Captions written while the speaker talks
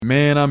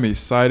man, I'm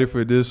excited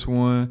for this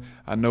one.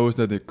 I know it's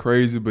nothing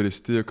crazy, but it's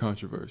still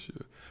controversial.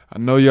 I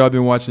know y'all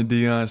been watching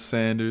Deion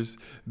Sanders,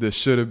 the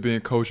should-have-been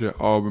coach at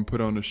Auburn,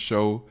 put on the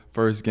show.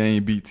 First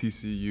game beat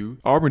TCU.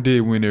 Auburn did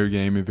win their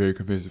game in very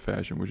convincing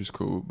fashion, which is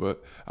cool,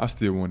 but I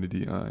still wanted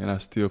Deion, and I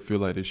still feel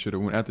like they should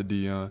have went after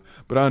Deion.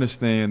 But I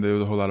understand there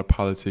was a whole lot of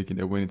politicking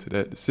that went into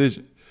that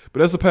decision. But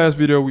that's the past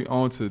video. We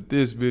on to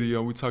this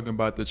video. We talking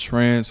about the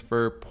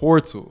transfer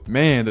portal.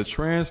 Man, the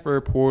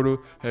transfer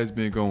portal has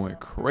been going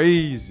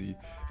crazy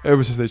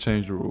ever since they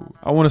changed the rule.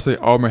 I want to say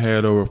Auburn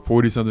had over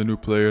 40-something new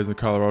players and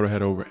Colorado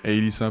had over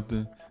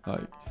 80-something.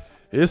 Like,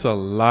 it's a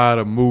lot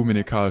of movement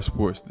in college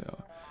sports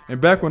now.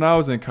 And back when I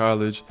was in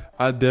college,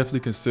 I definitely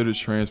considered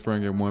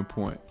transferring at one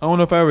point. I don't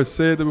know if I ever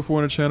said that before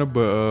on the channel,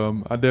 but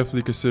I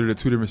definitely considered it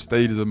 2 different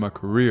stages of my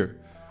career.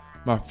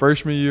 My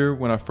freshman year,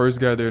 when I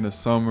first got there in the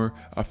summer,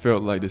 I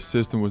felt like the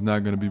system was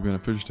not going to be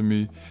beneficial to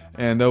me.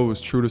 And that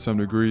was true to some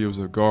degree. It was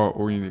a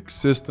guard-oriented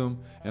system,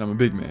 and I'm a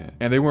big man.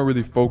 And they weren't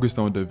really focused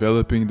on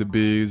developing the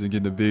bigs and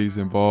getting the bigs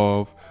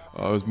involved.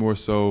 It was more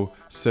so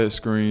set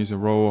screens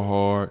and roll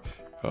hard.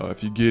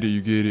 If you get it,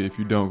 you get it. If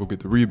you don't, go get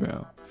the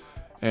rebound.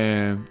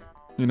 And,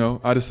 you know,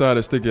 I decided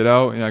to stick it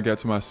out, and I got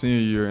to my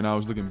senior year, and I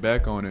was looking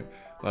back on it.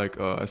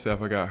 Like I said,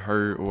 if I got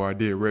hurt or I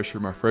did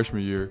redshirt my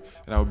freshman year,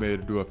 and I would be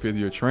able to do a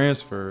 5th-year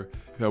transfer,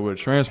 if I would have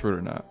transferred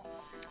or not.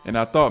 And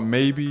I thought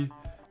maybe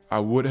I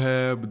would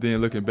have, but then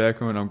looking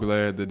back on it, I'm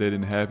glad that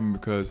didn't happen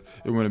because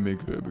it wouldn't have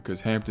been good because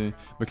Hampton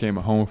became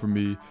a home for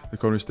me. The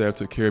coaching staff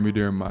took care of me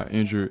during my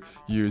injured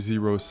year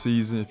 0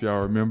 season, if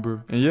y'all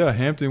remember. And yeah,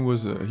 Hampton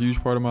was a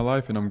huge part of my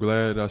life, and I'm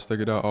glad I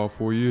stuck it out all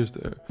 4 years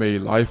there.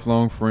 Made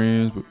lifelong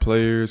friends with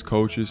players,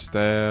 coaches,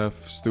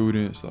 staff,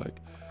 students.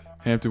 Like,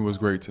 Hampton was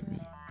great to me.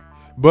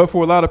 But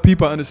for a lot of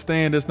people, I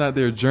understand that's not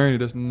their journey.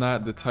 That's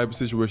not the type of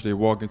situation they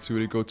walk into.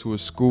 They go to a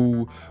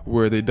school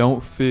where they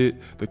don't fit.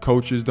 The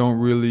coaches don't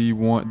really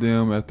want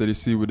them after they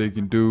see what they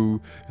can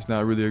do. It's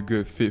not really a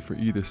good fit for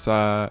either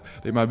side.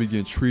 They might be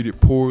getting treated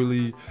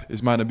poorly.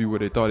 This might not be what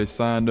they thought they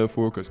signed up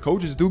for, because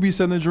coaches do be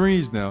selling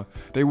dreams now.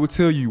 They will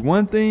tell you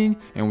one thing,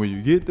 and when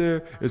you get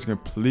there, it's a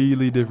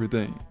completely different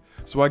thing.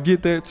 So I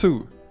get that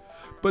too.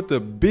 But the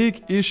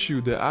big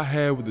issue that I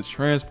have with the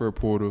transfer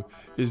portal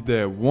is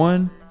that,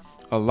 one,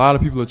 a lot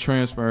of people are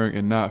transferring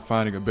and not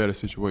finding a better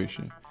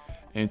situation.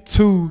 And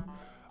 2,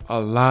 a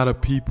lot of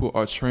people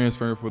are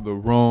transferring for the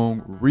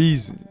wrong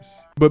reasons.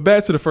 But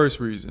back to the first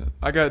reason.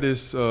 I got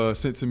this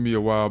sent to me a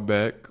while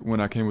back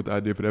when I came with the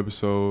idea for the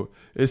episode.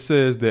 It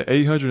says that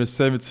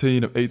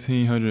 817 of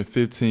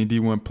 1,815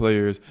 D1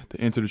 players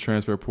that entered the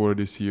transfer portal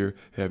this year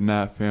have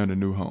not found a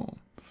new home.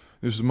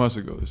 This was months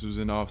ago. This was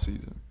in the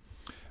offseason.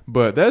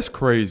 But that's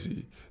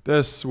crazy.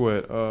 That's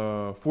what,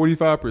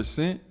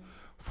 45%?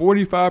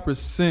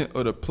 45%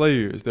 of the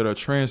players that are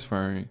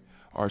transferring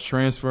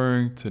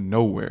to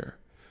nowhere.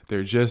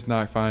 They're just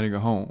not finding a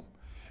home.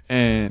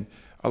 And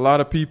a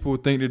lot of people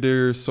think that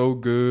they're so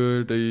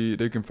good,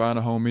 they can find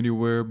a home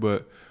anywhere,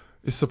 but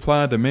it's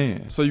supply and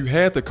demand. So you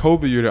had the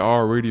COVID year that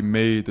already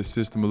made the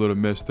system a little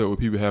messed up with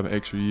people having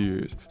extra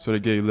years. So they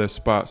gave less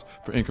spots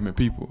for incoming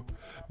people.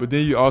 But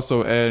then you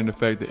also add in the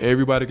fact that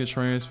everybody can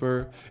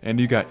transfer, and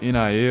you got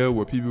NIL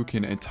where people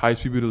can entice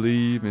people to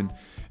leave, and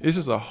it's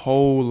just a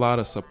whole lot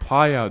of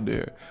supply out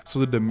there. So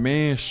the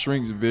demand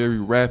shrinks very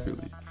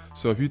rapidly.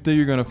 So if you think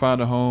you're going to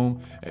find a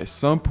home, at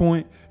some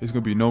point, it's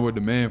going to be no more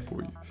demand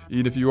for you.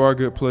 Even if you are a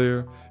good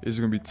player, it's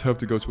going to be tough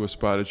to go to a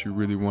spot that you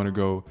really want to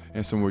go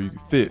and somewhere you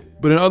can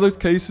fit. But in other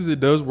cases, it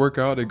does work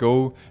out. They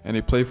go and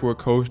they play for a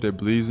coach that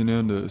believes in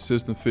them. The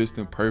system fits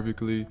them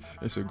perfectly.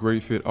 It's a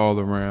great fit all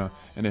around,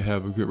 and they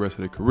have a good rest of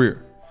their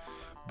career.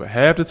 But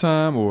half the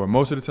time, or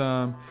most of the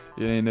time,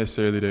 it ain't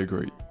necessarily that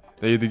great.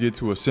 They either get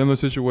to a similar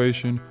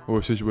situation or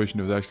a situation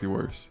that was actually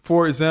worse.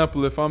 For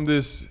example, if I'm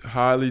this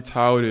highly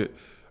touted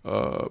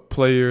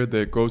player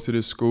that goes to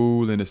this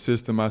school and the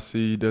system I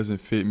see doesn't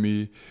fit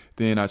me,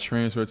 then I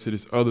transfer to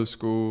this other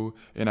school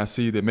and I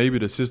see that maybe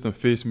the system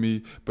fits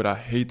me, but I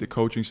hate the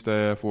coaching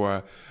staff,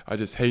 or I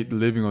just hate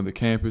living on the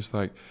campus.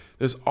 Like,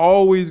 there's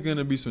always going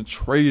to be some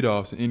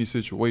trade-offs in any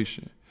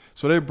situation.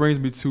 So that brings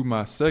me to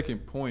my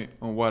second point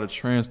on why the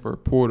transfer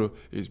portal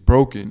is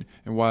broken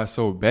and why it's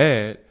so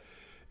bad.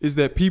 Is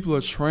that people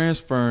are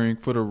transferring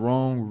for the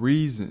wrong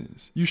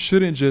reasons. You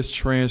shouldn't just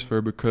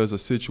transfer because a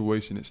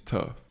situation is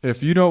tough.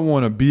 If you don't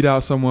want to beat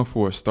out someone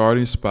for a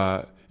starting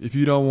spot, if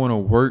you don't want to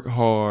work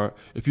hard,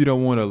 if you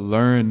don't want to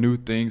learn new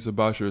things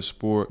about your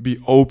sport, be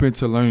open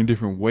to learning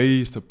different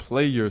ways to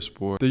play your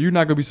sport, then you're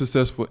not going to be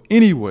successful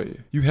anyway.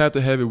 You have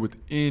to have it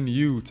within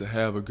you to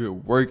have a good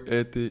work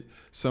ethic,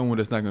 someone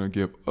that's not going to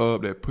give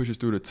up, that pushes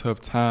through the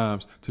tough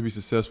times to be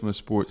successful in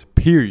sports,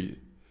 period.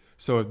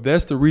 So if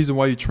that's the reason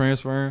why you're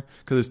transferring,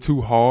 because it's too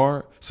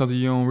hard, something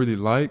you don't really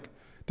like,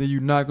 then you're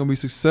not going to be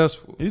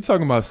successful. You're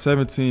talking about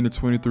 17 to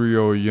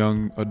 23-year-old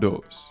young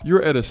adults.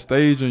 You're at a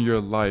stage in your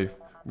life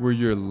where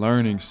you're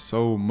learning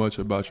so much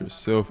about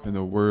yourself and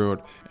the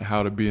world and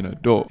how to be an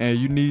adult. And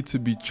you need to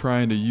be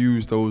trying to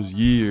use those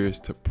years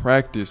to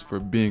practice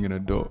for being an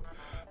adult.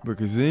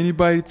 Because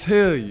anybody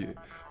tell you,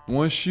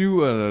 once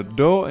you an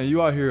adult and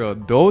you out here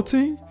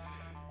adulting,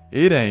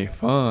 it ain't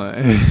fun.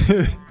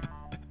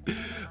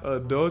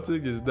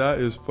 Adulting is not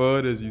as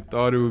fun as you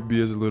thought it would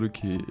be as a little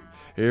kid.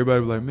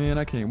 Everybody be like, man,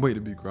 I can't wait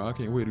to be grown. I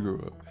can't wait to grow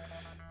up.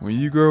 When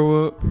you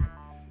grow up,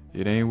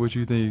 it ain't what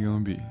you think you're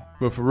gonna be.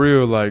 But for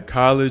real, like,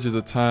 college is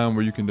a time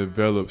where you can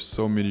develop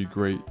so many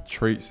great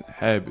traits and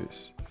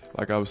habits.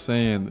 Like I was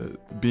saying,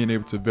 being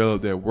able to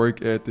develop that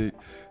work ethic,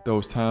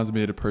 those times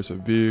being able to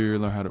persevere,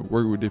 learn how to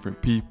work with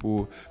different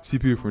people, see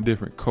people from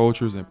different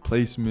cultures and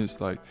placements.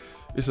 Like,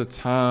 it's a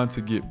time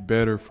to get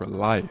better for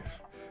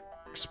life.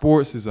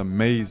 Sports is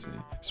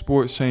amazing.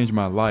 Sports changed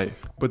my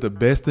life. But the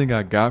best thing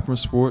I got from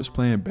sports,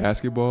 playing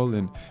basketball,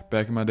 and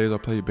back in my days I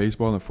played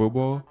baseball and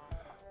football,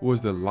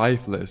 was the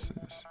life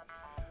lessons.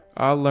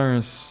 I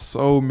learned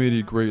so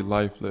many great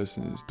life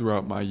lessons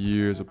throughout my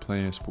years of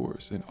playing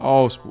sports, in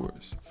all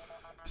sports.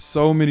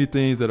 So many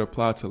things that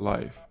apply to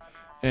life.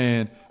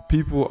 And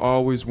people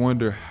always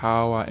wonder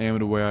how I am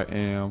the way I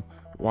am,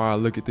 why I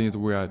look at things the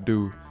way I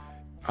do.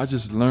 I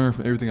just learned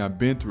from everything I've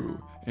been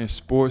through. And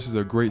sports is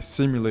a great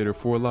simulator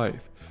for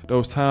life.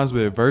 Those times of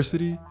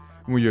adversity,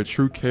 when your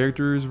true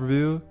character is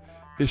revealed,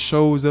 it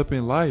shows up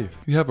in life.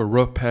 You have a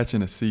rough patch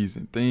in a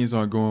season. Things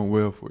aren't going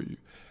well for you.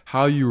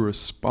 How you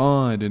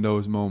respond in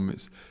those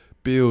moments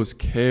builds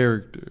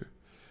character.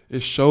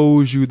 It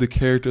shows you the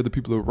character of the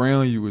people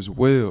around you as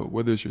well,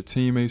 whether it's your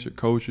teammates, your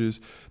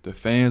coaches, the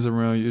fans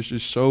around you. It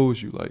just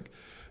shows you, like,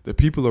 the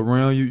people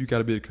around you, you got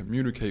to be able to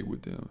communicate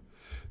with them.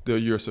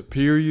 Your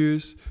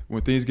superiors,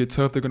 when things get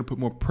tough, they're going to put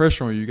more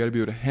pressure on you. You got to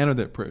be able to handle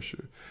that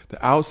pressure.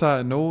 The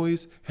outside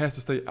noise has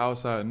to stay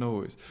outside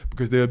noise,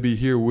 because they'll be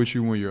here with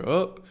you when you're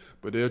up,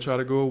 but they'll try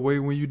to go away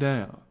when you're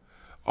down.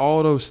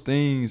 All those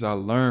things I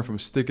learned from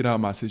sticking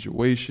out my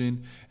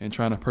situation and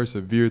trying to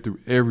persevere through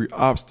every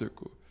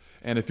obstacle.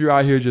 And if you're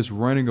out here just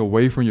running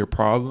away from your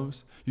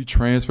problems, you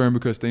transferring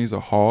because things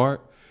are hard,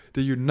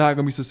 then you're not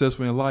going to be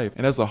successful in life.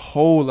 And that's a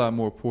whole lot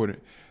more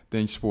important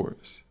than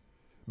sports.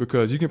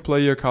 Because you can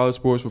play your college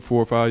sports for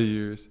 4 or 5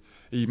 years,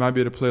 and you might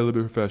be able to play a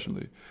little bit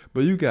professionally,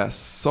 but you got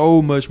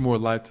so much more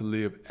life to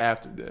live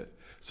after that.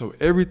 So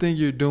everything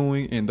you're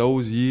doing in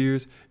those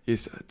years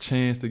is a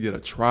chance to get a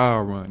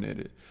trial run at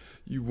it.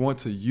 You want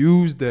to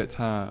use that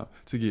time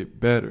to get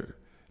better,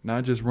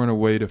 not just run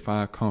away to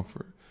find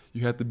comfort.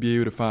 You have to be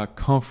able to find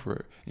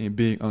comfort in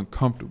being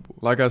uncomfortable.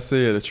 Like I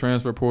said, a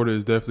transfer portal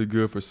is definitely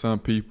good for some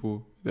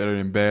people that are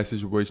in bad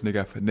situations. They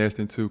got finessed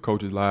into,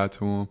 coaches lied to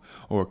them,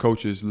 or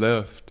coaches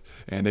left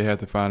and they had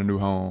to find a new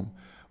home.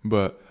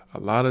 But a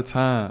lot of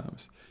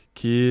times,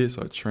 kids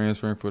are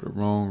transferring for the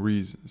wrong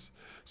reasons.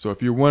 So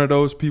if you're one of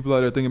those people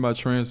out there thinking about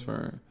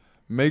transferring,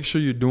 make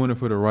sure you're doing it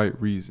for the right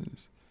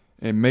reasons.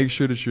 And make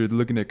sure that you're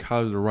looking at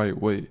college the right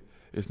way.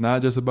 It's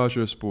not just about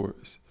your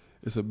sports.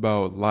 It's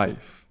about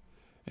life.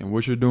 And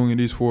what you're doing in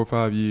these 4 or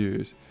 5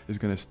 years is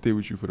going to stay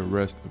with you for the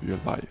rest of your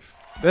life.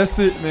 That's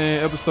it,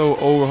 man. Episode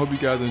over. Hope you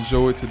guys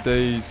enjoyed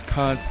today's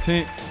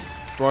content.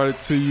 Brought it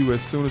to you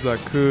as soon as I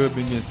could.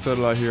 Been getting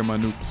settled out here in my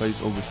new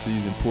place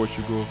overseas in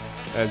Portugal.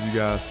 As you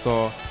guys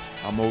saw,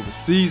 I'm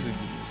overseas again.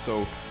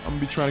 So I'm going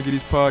to be trying to get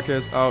these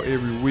podcasts out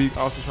every week.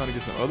 Also trying to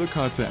get some other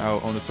content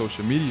out on the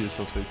social media,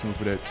 so stay tuned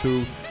for that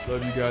too.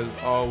 Love you guys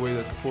as always.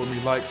 That support me.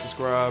 Like,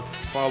 subscribe,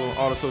 follow on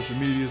all the social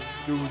medias.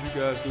 Do what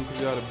you guys do,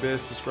 because y'all the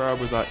best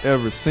subscribers I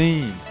ever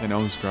seen, and the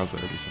only subscribers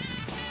I ever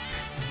seen.